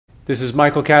This is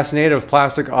Michael Castaneda of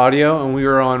Plastic Audio, and we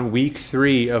are on week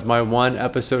 3 of my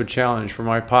 1-episode challenge for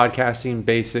my Podcasting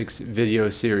Basics video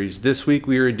series. This week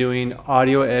we are doing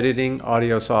audio editing,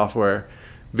 audio software.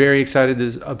 Very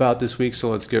excited about this week,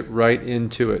 so let's get right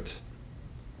into it.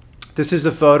 This is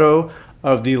a photo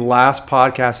of the last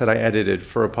podcast that I edited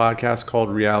for a podcast called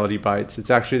Reality Bites. It's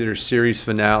actually their series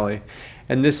finale.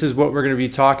 And this is what we're going to be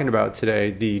talking about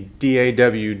today, the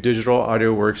DAW, Digital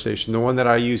Audio Workstation. The one that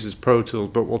I use is Pro Tools,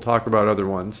 but we'll talk about other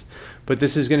ones. But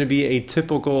this is going to be a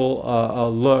typical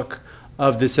look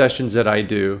of the sessions that I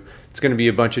do. It's going to be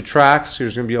a bunch of tracks.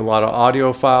 There's going to be a lot of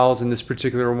audio files in this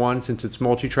particular one. Since it's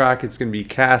multi-track, it's going to be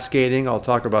cascading. I'll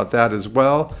talk about that as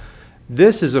well.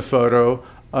 This is a photo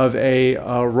of a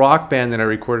rock band that I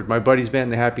recorded, my buddy's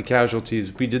band, The Happy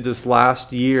Casualties. We did this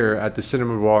last year at the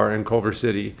Cinema Bar in Culver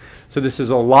City. So this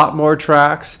is a lot more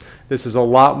tracks, this is a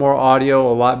lot more audio,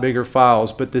 a lot bigger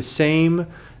files, but the same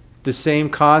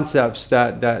concepts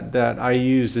that I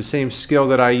use, the same skill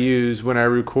that I use when I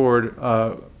record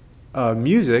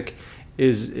music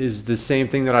is the same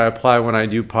thing that I apply when I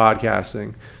do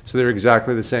podcasting. So they're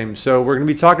exactly the same. So we're going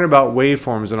to be talking about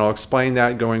waveforms, and I'll explain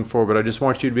that going forward, but I just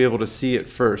want you to be able to see it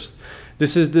first.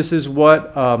 This is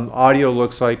what audio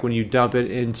looks like when you dump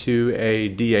it into a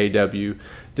DAW.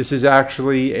 This is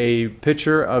actually a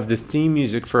picture of the theme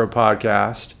music for a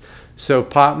podcast. So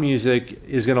pop music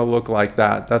is going to look like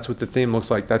that. That's what the theme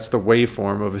looks like. That's the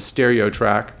waveform of a stereo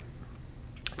track.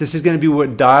 This is going to be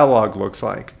what dialogue looks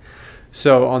like.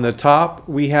 So on the top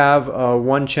we have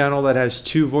one channel that has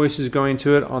 2 voices going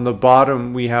to it. On the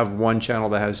bottom we have one channel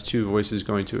that has 2 voices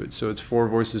going to it. So it's 4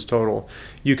 voices total.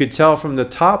 You could tell from the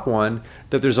top one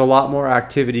that there's a lot more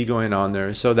activity going on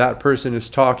there. So that person is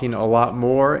talking a lot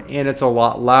more, and it's a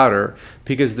lot louder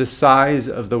because the size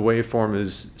of the waveform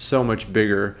is so much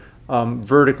bigger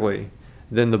vertically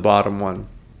than the bottom one.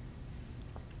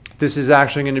 This is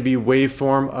actually going to be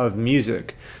waveform of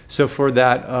music. So for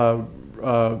that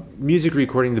music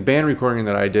recording, the band recording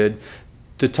that I did,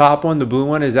 the top one, the blue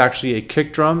one, is actually a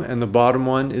kick drum, and the bottom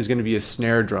one is going to be a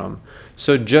snare drum.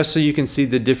 So just so you can see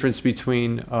the difference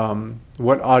between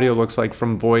what audio looks like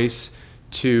from voice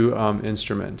to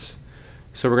instruments.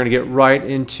 So we're going to get right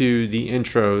into the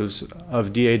intros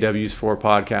of DAWs for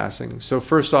podcasting. So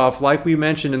first off, like we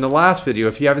mentioned in the last video,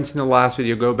 if you haven't seen the last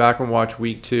video, go back and watch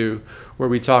week 2 where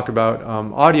we talk about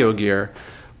audio gear.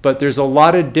 But there's a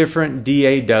lot of different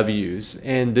DAWs,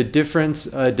 and the difference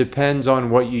depends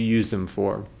on what you use them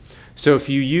for. So if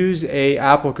you use an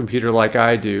Apple computer like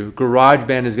I do,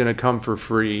 GarageBand is going to come for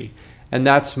free, and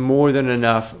that's more than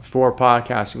enough for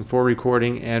podcasting, for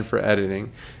recording, and for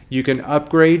editing. You can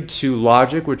upgrade to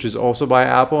Logic, which is also by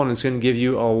Apple, and it's going to give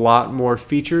you a lot more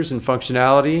features and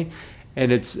functionality,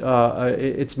 and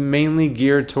it's mainly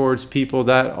geared towards people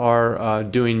that are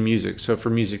doing music, so for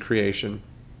music creation.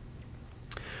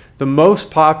 The most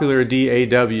popular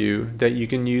DAW that you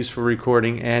can use for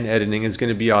recording and editing is going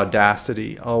to be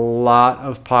Audacity. A lot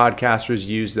of podcasters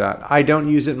use that. I don't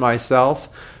use it myself,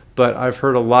 but I've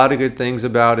heard a lot of good things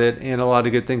about it and a lot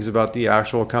of good things about the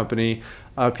actual company.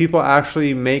 People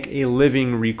actually make a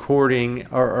living recording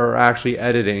or actually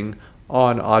editing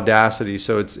on Audacity,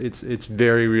 so it's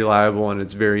very reliable and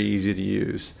it's very easy to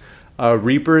use.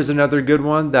 Reaper is another good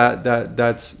one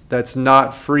that's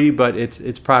not free, but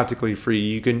it's practically free.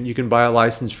 You can buy a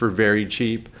license for very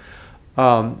cheap.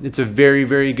 It's a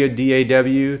very good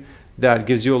DAW that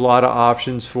gives you a lot of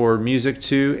options for music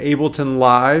too. Ableton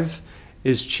Live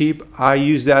is cheap. I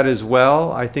use that as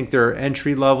well. I think they're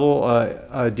entry level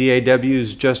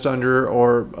DAWs just under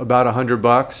or about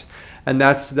 $100, and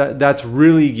that's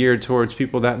really geared towards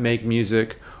people that make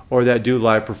music or that do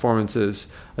live performances.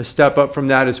 A step up from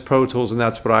that is Pro Tools, and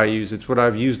that's what I use. It's what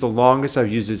I've used the longest.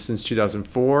 I've used it since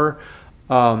 2004.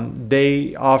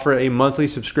 They offer a monthly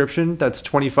subscription that's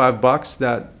 $25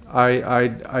 that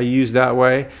I use that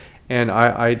way, and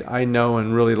I know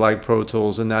and really like Pro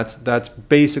Tools, and that's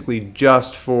basically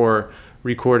just for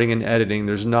recording and editing.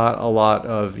 There's not a lot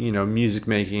of music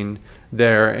making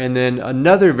there. And then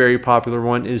another very popular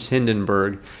one is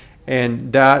Hindenburg.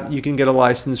 And that you can get a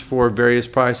license for various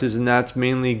prices, and that's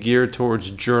mainly geared towards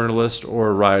journalists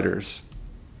or writers.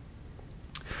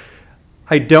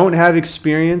 I don't have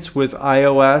experience with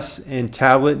iOS and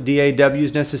tablet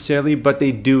DAWs necessarily, but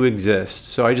they do exist.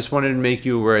 So I just wanted to make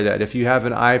you aware of that. If you have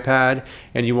an iPad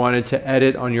and you wanted to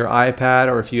edit on your iPad,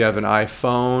 or if you have an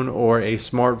iPhone or a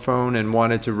smartphone and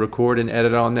wanted to record and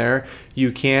edit on there,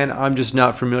 you can. I'm just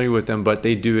not familiar with them, but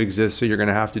they do exist, so you're going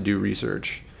to have to do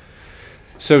research.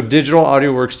 So Digital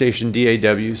Audio Workstation,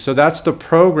 DAW. So that's the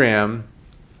program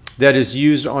that is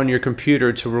used on your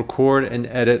computer to record and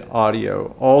edit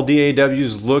audio. All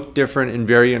DAWs look different and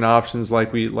vary in options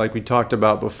like we talked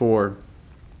about before.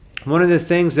 One of the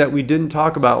things that we didn't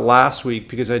talk about last week,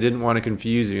 because I didn't want to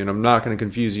confuse you, and I'm not going to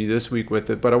confuse you this week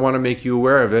with it, but I want to make you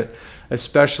aware of it,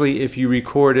 especially if you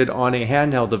recorded on a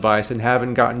handheld device and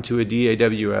haven't gotten to a DAW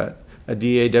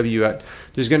yet.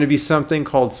 There's going to be something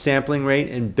called sampling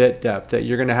rate and bit depth that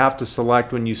you're going to have to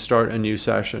select when you start a new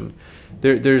session.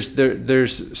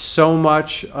 There's so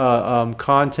much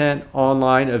content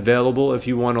online available if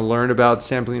you want to learn about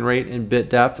sampling rate and bit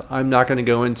depth. I'm not going to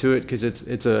go into it because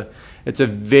it's a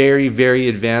very, very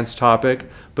advanced topic.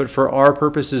 But for our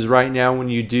purposes right now, when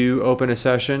you do open a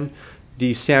session,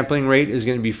 the sampling rate is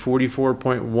going to be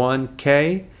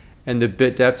 44.1K and the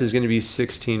bit depth is going to be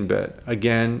 16-bit.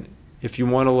 Again, if you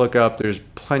want to look up, there's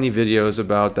plenty of videos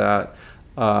about that,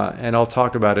 and I'll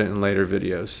talk about it in later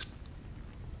videos.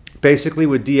 Basically,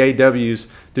 with DAWs,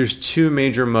 there's two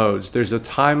major modes. There's a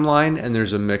timeline and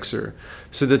there's a mixer.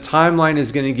 So the timeline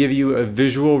is going to give you a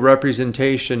visual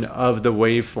representation of the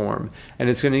waveform, and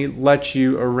it's going to let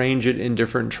you arrange it in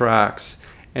different tracks,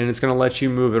 and it's going to let you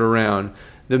move it around.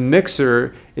 The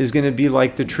mixer is going to be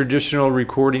like the traditional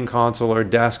recording console or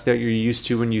desk that you're used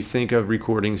to when you think of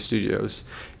recording studios.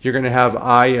 You're going to have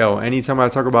I/O. Anytime I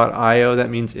talk about I/O, that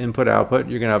means input output.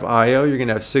 You're going to have I/O, you're going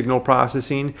to have signal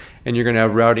processing, and you're going to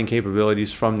have routing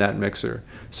capabilities from that mixer.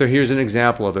 So here's an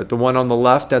example of it. The one on the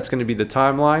left, that's going to be the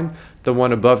timeline. The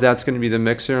one above that's going to be the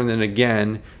mixer, and then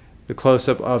again, the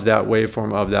close-up of that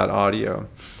waveform of that audio.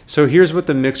 So here's what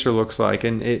the mixer looks like,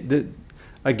 and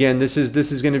again, this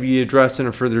is going to be addressed in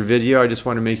a further video. I just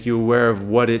want to make you aware of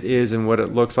what it is and what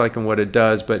it looks like and what it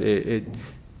does, but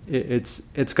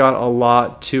it's got a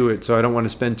lot to it, so I don't want to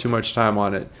spend too much time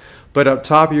on it. But up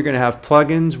top, you're going to have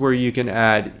plugins where you can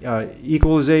add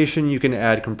equalization, you can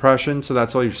add compression, so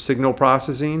that's all your signal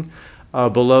processing.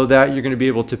 Below that, you're going to be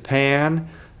able to pan,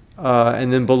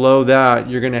 and then below that,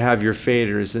 you're going to have your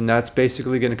faders, and that's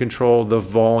basically going to control the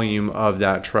volume of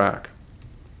that track.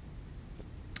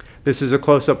 This is a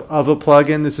close-up of a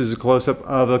plugin. This is a close-up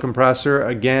of a compressor.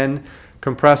 Again,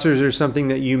 compressors are something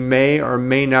that you may or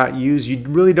may not use. You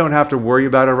really don't have to worry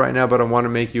about it right now, but I want to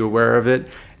make you aware of it.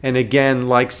 And again,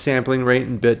 like sampling rate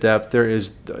and bit depth, there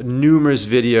is numerous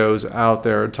videos out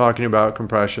there talking about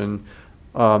compression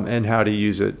and how to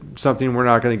use it. Something we're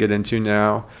not going to get into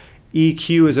now.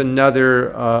 EQ is another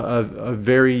a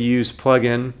very used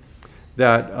plugin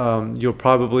that you'll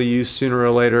probably use sooner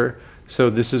or later. So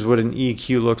this is what an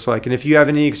EQ looks like. And if you have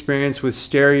any experience with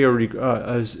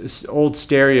old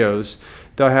stereos,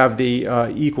 they'll have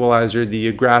the equalizer,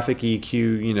 the graphic EQ.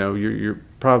 You know, you're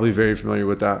probably very familiar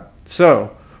with that.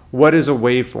 So what is a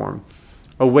waveform?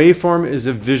 A waveform is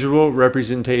a visual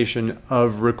representation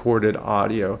of recorded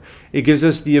audio. It gives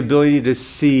us the ability to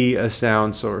see a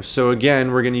sound source. So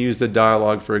again, we're going to use the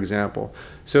dialogue for example.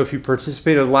 So if you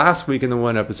participated last week in the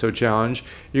One Episode Challenge,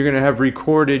 you're going to have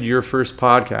recorded your first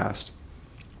podcast.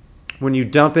 When you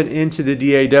dump it into the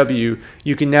DAW,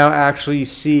 you can now actually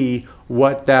see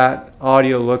what that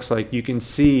audio looks like. You can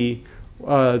see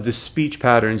the speech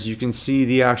patterns. You can see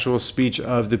the actual speech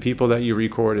of the people that you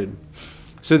recorded.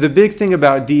 So the big thing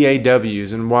about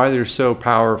DAWs and why they're so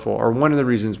powerful, or one of the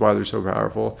reasons why they're so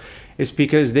powerful, is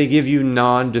because they give you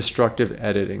non-destructive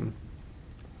editing.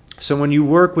 So when you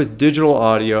work with digital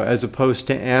audio as opposed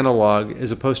to analog, as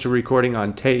opposed to recording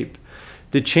on tape,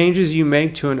 the changes you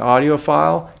make to an audio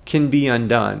file can be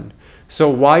undone. So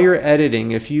while you're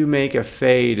editing, if you make a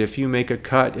fade, if you make a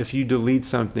cut, if you delete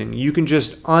something, you can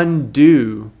just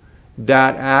undo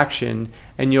that action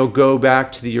and you'll go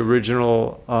back to the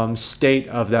original state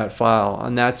of that file.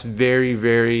 And that's very,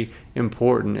 very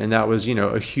important. And that was, you know,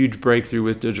 a huge breakthrough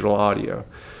with digital audio.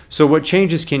 So what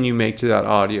changes can you make to that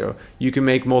audio? You can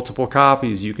make multiple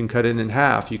copies. You can cut it in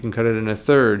half. You can cut it in a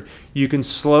third. You can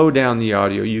slow down the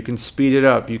audio. You can speed it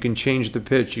up. You can change the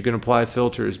pitch. You can apply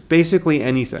filters. Basically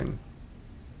anything.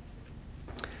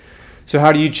 So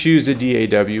how do you choose a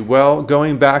DAW? Well,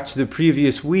 going back to the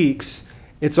previous weeks,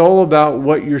 it's all about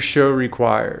what your show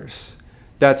requires.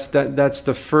 That's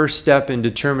the first step in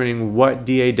determining what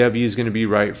DAW is going to be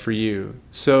right for you.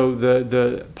 So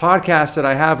the podcast that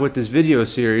I have with this video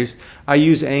series, I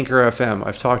use Anchor FM.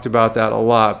 I've talked about that a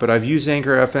lot, but I've used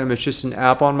Anchor FM. It's just an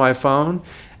app on my phone,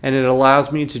 and it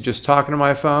allows me to just talk into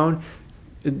my phone.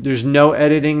 There's no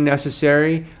editing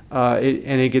necessary,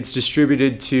 and it gets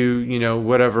distributed to, you know,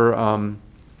 whatever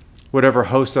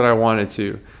host that I wanted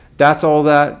to. That's all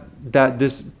that that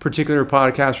this particular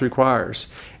podcast requires.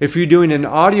 If you're doing an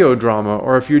audio drama,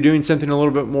 or if you're doing something a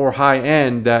little bit more high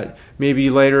end that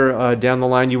maybe later down the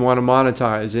line you want to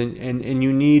monetize, and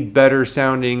you need better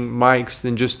sounding mics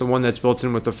than just the one that's built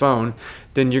in with the phone,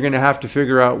 then you're going to have to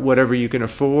figure out whatever you can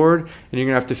afford, and you're going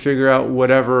to have to figure out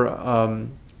whatever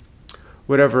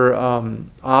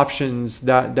options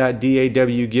that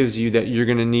DAW gives you that you're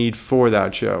going to need for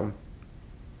that show.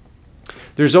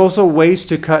 There's also ways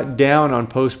to cut down on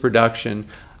post-production.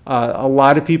 A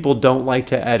lot of people don't like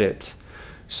to edit.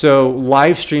 So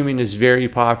live streaming is very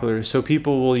popular. So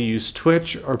people will use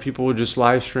Twitch, or people will just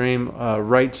live stream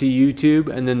right to YouTube,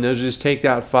 and then they'll just take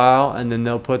that file and then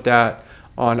they'll put that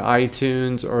on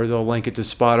iTunes, or they'll link it to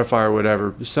Spotify or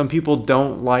whatever. Some people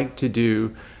don't like to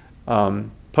do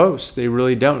posts. They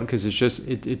really don't, because it's just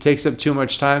it takes up too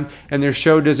much time, and their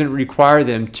show doesn't require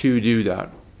them to do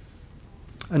that.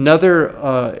 Another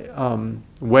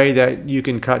way that you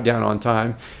can cut down on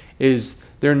time is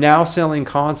they're now selling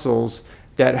consoles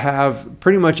that have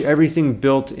pretty much everything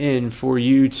built in for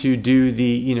you to do the,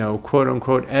 you know, quote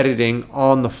unquote editing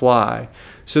on the fly.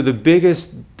 So the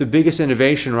biggest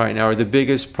innovation right now, or the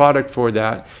biggest product for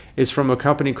that, is from a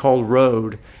company called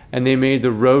Rode, and they made the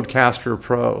Rodecaster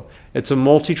Pro. It's a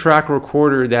multi-track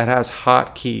recorder that has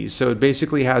hotkeys. So it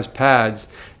basically has pads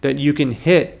that you can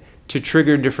hit to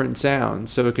trigger different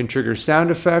sounds. So it can trigger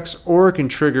sound effects, or it can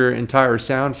trigger entire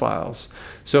sound files.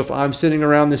 So if I'm sitting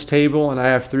around this table and I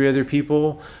have 3 other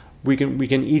people, we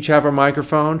can each have a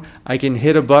microphone. I can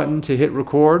hit a button to hit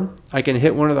record. I can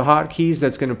hit one of the hotkeys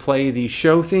that's going to play the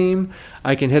show theme.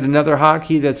 I can hit another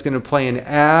hotkey that's going to play an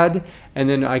ad, and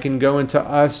then I can go into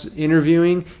us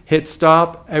interviewing, hit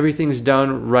stop. Everything's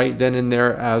done right then and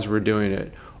there as we're doing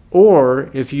it. Or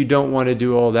if you don't want to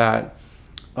do all that,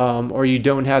 or you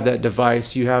don't have that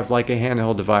device, you have like a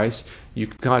handheld device, you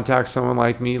can contact someone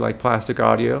like me, like Plastic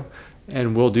Audio,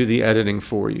 and we'll do the editing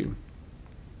for you.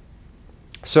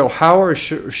 So how are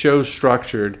shows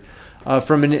structured?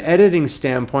 From an editing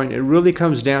standpoint, it really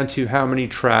comes down to how many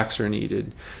tracks are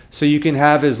needed. So you can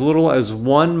have as little as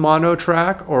 1 mono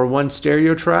track or 1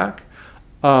 stereo track.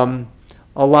 A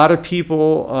lot of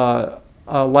people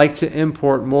like to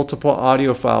import multiple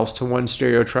audio files to 1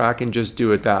 stereo track and just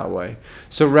do it that way.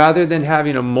 So rather than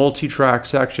having a multi-track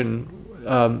session,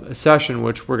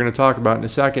 which we're going to talk about in a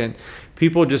second,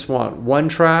 people just want 1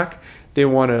 track. They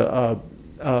want to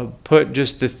put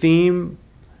just the theme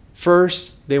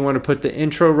first. They want to put the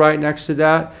intro right next to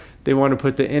that. They want to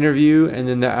put the interview and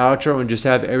then the outro, and just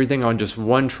have everything on just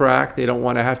 1 track. They don't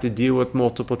want to have to deal with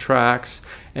multiple tracks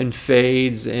and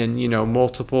fades and, you know,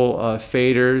 multiple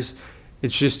faders.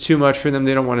 It's just too much for them.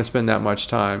 They don't want to spend that much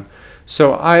time.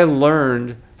 So I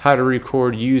learned how to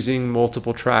record using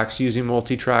multiple tracks, using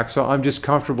multi-track. So I'm just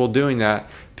comfortable doing that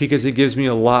because it gives me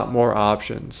a lot more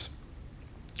options.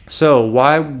 So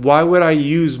why would I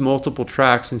use multiple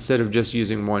tracks instead of just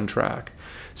using 1 track?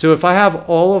 So if I have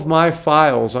all of my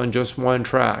files on just 1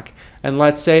 track, and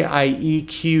let's say I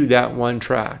EQ that 1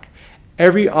 track,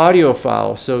 every audio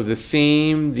file, so the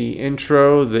theme, the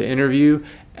intro, the interview,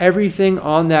 everything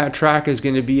on that track is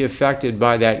going to be affected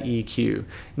by that EQ.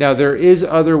 Now there is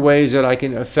other ways that I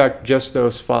can affect just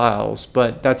those files,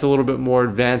 but that's a little bit more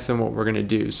advanced than what we're going to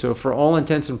do. So for all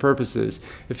intents and purposes,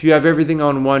 if you have everything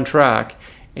on 1 track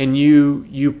and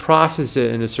you process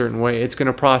it in a certain way, it's going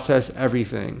to process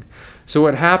everything. So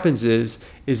what happens is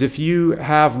if you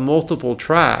have multiple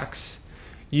tracks,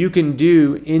 you can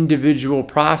do individual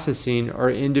processing or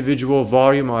individual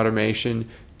volume automation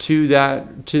to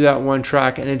that 1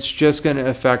 track, and it's just going to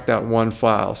affect that 1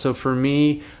 file. So for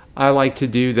me, I like to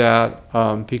do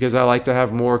that because I like to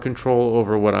have more control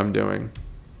over what I'm doing.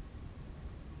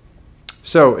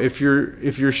 So if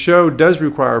your show does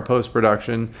require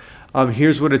post-production,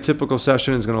 here's what a typical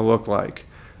session is going to look like,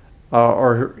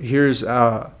 or here's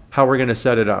how we're going to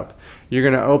set it up. You're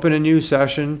going to open a new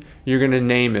session. You're going to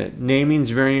name it. Naming is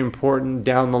very important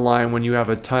down the line when you have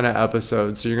a ton of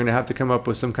episodes. So you're going to have to come up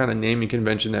with some kind of naming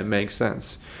convention that makes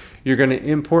sense. You're going to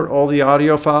import all the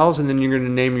audio files, and then you're going to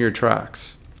name your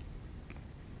tracks.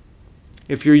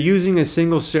 If you're using a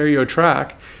single stereo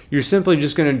track, you're simply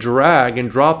just going to drag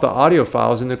and drop the audio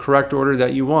files in the correct order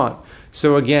that you want.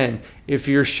 So again, if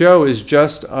your show is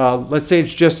just, let's say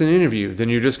it's just an interview, then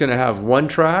you're just going to have 1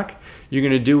 track. You're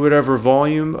going to do whatever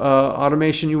volume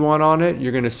automation you want on it.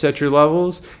 You're going to set your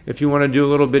levels. If you want to do a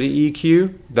little bit of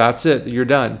EQ, that's it. You're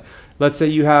done. Let's say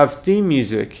you have theme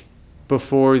music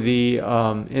before the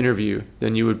interview.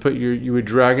 Then you would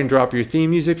drag and drop your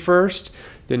theme music first.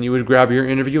 Then you would grab your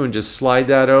interview and just slide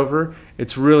that over.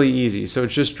 It's really easy. So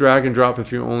it's just drag and drop if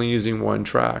you're only using 1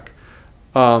 track.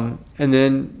 And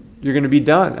then you're going to be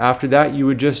done. After that, you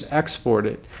would just export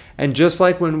it. And just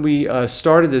like when we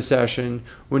started this session,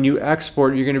 when you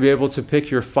export, you're going to be able to pick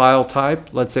your file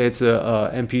type. Let's say it's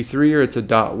a MP3 or it's a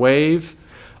 .wav,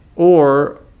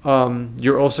 or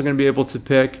you're also going to be able to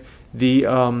pick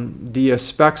the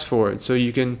specs for it. So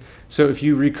you can, so if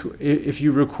you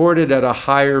record it at a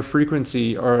higher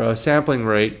frequency or a sampling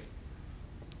rate,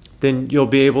 then you'll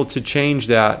be able to change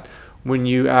that when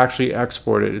you actually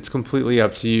export it. It's completely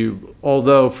up to you.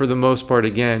 Although for the most part,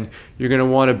 again, you're going to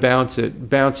want to bounce it.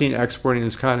 Bouncing and exporting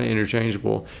is kind of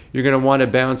interchangeable. You're going to want to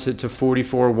bounce it to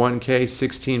 44 1K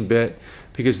 16-bit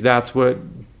because that's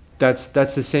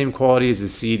the same quality as a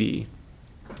CD.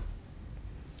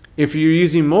 If you're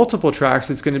using multiple tracks,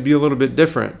 it's going to be a little bit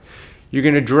different. You're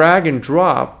going to drag and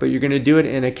drop, but you're going to do it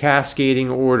in a cascading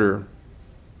order.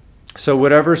 So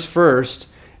whatever's first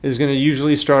is going to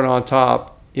usually start on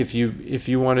top if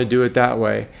you want to do it that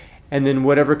way. And then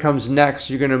whatever comes next,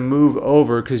 you're going to move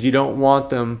over because you don't want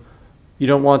them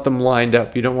lined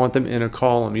up. You don't want them in a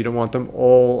column. You don't want them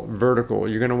all vertical.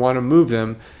 You're going to want to move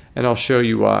them, and I'll show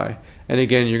you why. And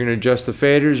again, you're going to adjust the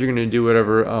faders, you're going to do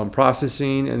whatever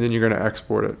processing, and then you're going to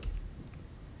export it.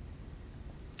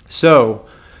 So,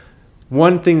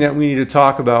 one thing that we need to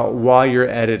talk about while you're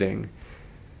editing.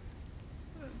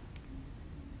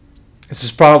 This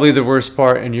is probably the worst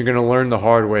part, and you're going to learn the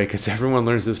hard way because everyone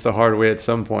learns this the hard way at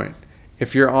some point.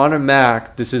 If you're on a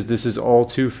Mac, this is all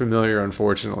too familiar,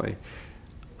 unfortunately.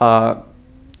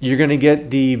 You're going to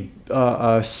get the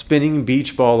spinning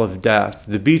beach ball of death,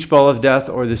 the beach ball of death,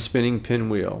 or the spinning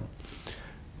pinwheel.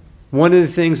 One of the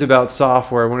things about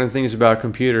software, one of the things about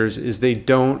computers is they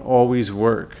don't always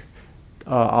work.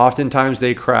 Oftentimes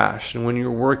they crash, and when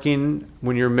you're working,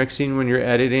 when you're mixing, when you're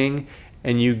editing,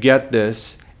 and you get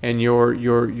this, and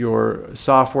your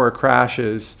software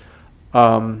crashes, you're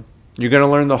going to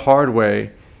learn the hard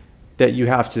way that you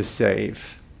have to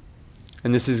save.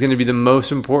 And this is going to be the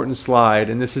most important slide,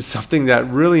 and this is something that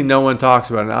really no one talks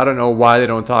about, and I don't know why they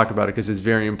don't talk about it because it's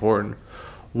very important.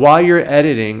 While you're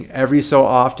editing, every so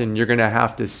often you're going to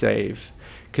have to save.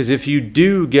 Because if you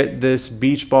do get this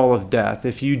beach ball of death,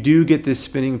 if you do get this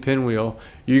spinning pinwheel,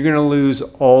 you're going to lose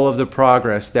all of the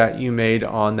progress that you made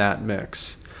on that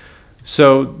mix.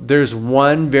 So there's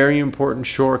one very important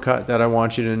shortcut that I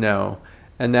want you to know,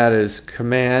 and that is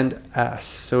Command S.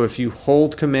 So if you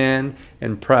hold Command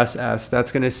and press S,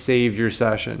 that's going to save your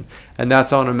session. And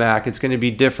that's on a Mac. It's going to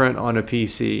be different on a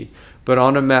PC. But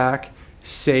on a Mac,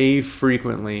 save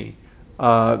frequently.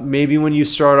 Maybe when you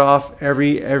start off,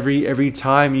 every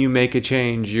time you make a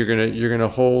change, you're gonna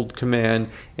hold Command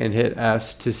and hit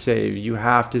S to save. You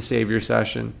have to save your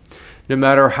session. No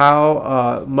matter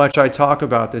how much I talk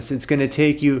about this, it's going to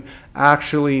take you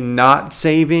actually not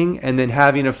saving and then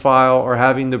having a file or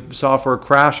having the software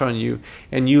crash on you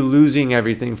and you losing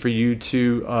everything for you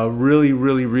to really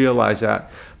realize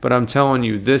that. But I'm telling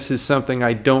you, this is something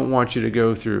I don't want you to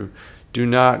go through. Do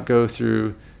not go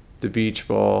through the beach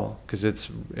ball because it's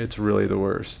really the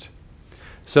worst.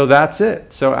 So that's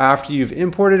it. So after you've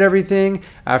imported everything,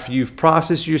 after you've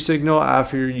processed your signal,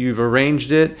 after you've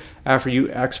arranged it, after you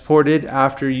exported,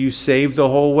 after you save the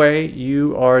whole way,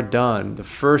 you are done. The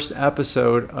first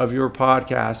episode of your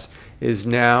podcast is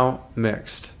now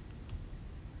mixed.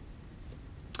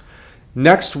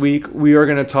 Next week, we are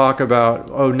going to talk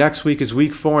about, next week is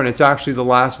week 4, and it's actually the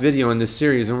last video in this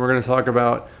series, and we're going to talk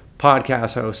about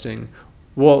podcast hosting.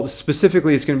 Well,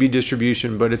 specifically, it's going to be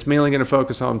distribution, but it's mainly going to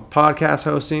focus on podcast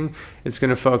hosting. It's going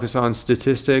to focus on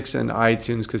statistics and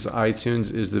iTunes because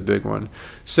iTunes is the big one.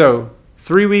 So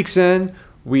 3 weeks in,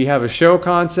 we have a show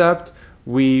concept.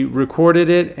 We recorded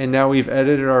it, and now we've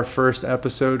edited our first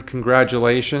episode.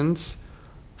 Congratulations.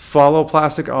 Follow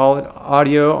Plastic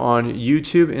Audio on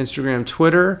YouTube, Instagram,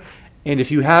 Twitter. And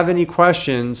if you have any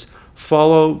questions,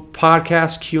 follow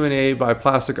Podcast Q&A by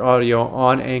Plastic Audio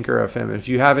on Anchor FM. If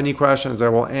you have any questions, I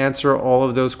will answer all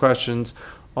of those questions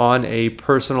on a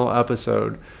personal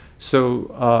episode.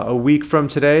 So a week from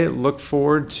today, look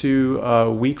forward to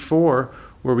week 4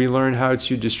 where we learn how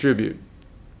to distribute.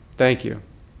 Thank you.